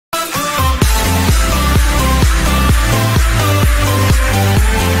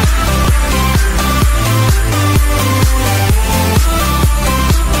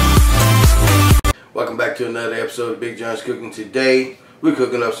Welcome back to another episode of Big John's Cooking. Today we're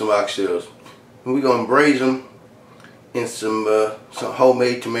cooking up some oxtails, and we're gonna braise them in some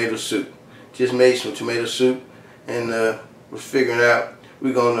homemade tomato soup. Just made some tomato soup, and we're figuring out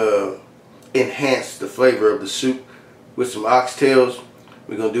we're gonna enhance the flavor of the soup with some oxtails.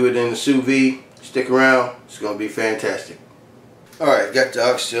 We're gonna do it in the sous vide. Stick around; it's gonna be fantastic. All right, got the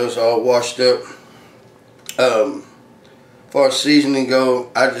oxtails all washed up. As far as seasoning go,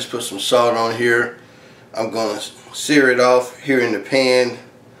 I just put some salt on here. I'm going to sear it off here in the pan,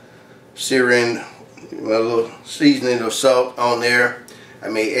 sear in my little seasoning of salt on there. I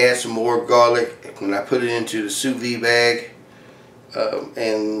may add some more garlic when I put it into the sous vide bag,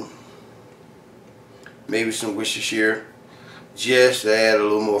 and maybe some Worcestershire, just to add a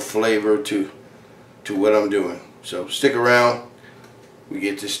little more flavor to what I'm doing. So stick around, we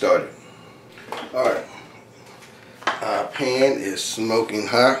get this started. Alright, our pan is smoking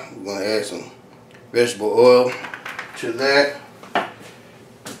hot. We're going to add some vegetable oil to that.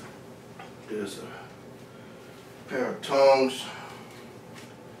 There's a pair of tongs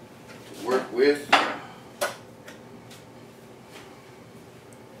to work with.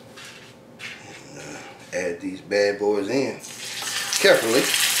 And, add these bad boys in carefully.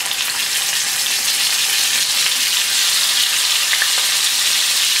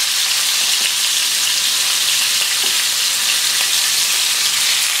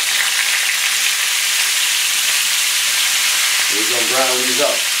 We're going to brown these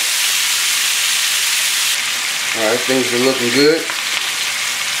up. Alright, things are looking good.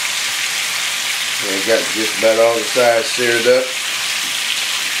 I got just about all the sides seared up.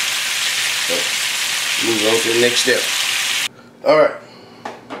 So, move on to the next step. Alright,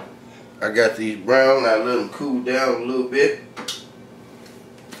 I got these brown. I let them cool down a little bit.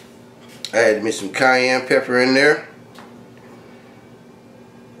 I had me some cayenne pepper in there.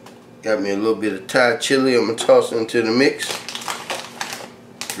 Got me a little bit of Thai chili. I'm going to toss it into the mix.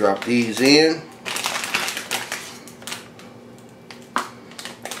 Drop these in.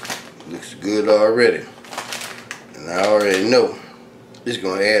 Looks good already. And I already know it's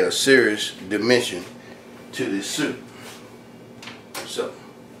going to add a serious dimension to this soup. So,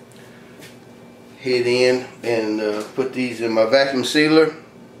 head in and put these in my vacuum sealer.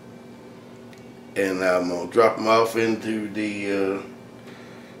 And I'm going to drop them off into the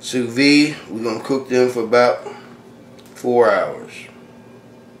sous vide. We're going to cook them for about 4 hours.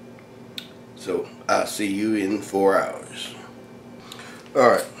 So I'll see you in 4 hours.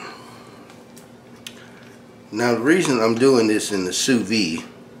 Alright. Now the reason I'm doing this in the sous vide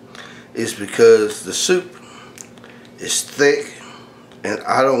is because the soup is thick and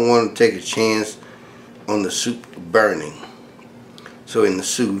I don't want to take a chance on the soup burning. So in the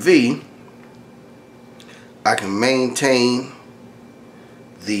sous vide, I can maintain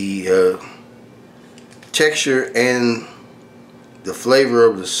the texture and the flavor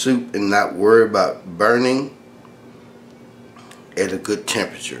of the soup and not worry about burning at a good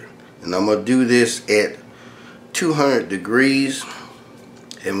temperature. And I'm going to do this at 200 degrees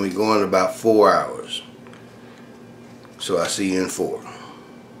and we're going about 4 hours. So I'll see you in 4.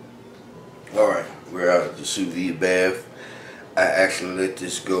 Alright, we're out of the sous vide bath. I actually let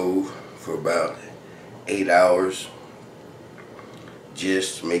this go for about 8 hours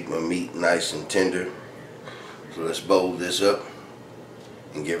just to make my meat nice and tender. So let's bowl this up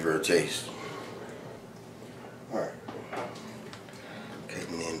and give her a taste. Alright,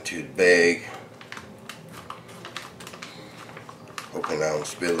 getting into the bag. Hoping I don't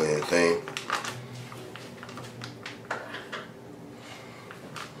spill anything.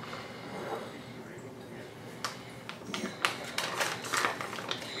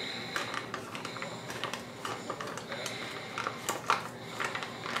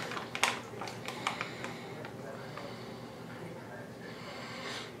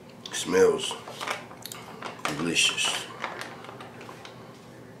 Smells delicious.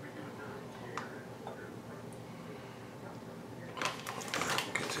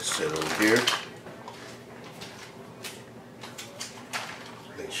 Get this set over here.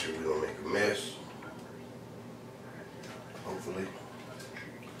 Make sure we don't make a mess. Hopefully.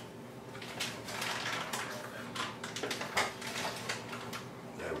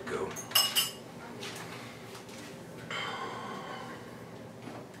 There we go.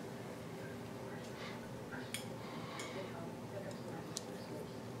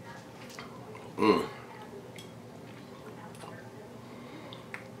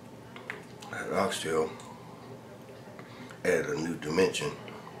 That oxtail added a new dimension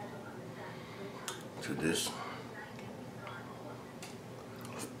to this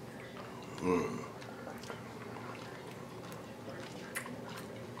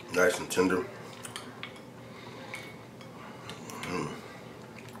Nice and tender.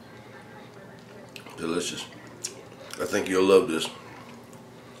 Delicious. I think you'll love this.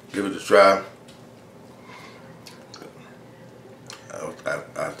 Give it a try.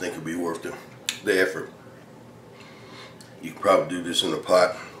 I think it'll be worth the effort. You can probably do this in a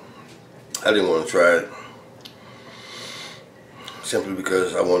pot. I didn't want to try it simply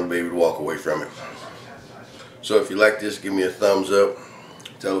because I wanted to be able to walk away from it. So if you like this, give me a thumbs up.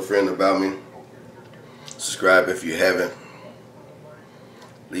 Tell a friend about me. Subscribe if you haven't.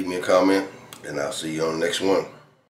 Leave me a comment, and I'll see you on the next one.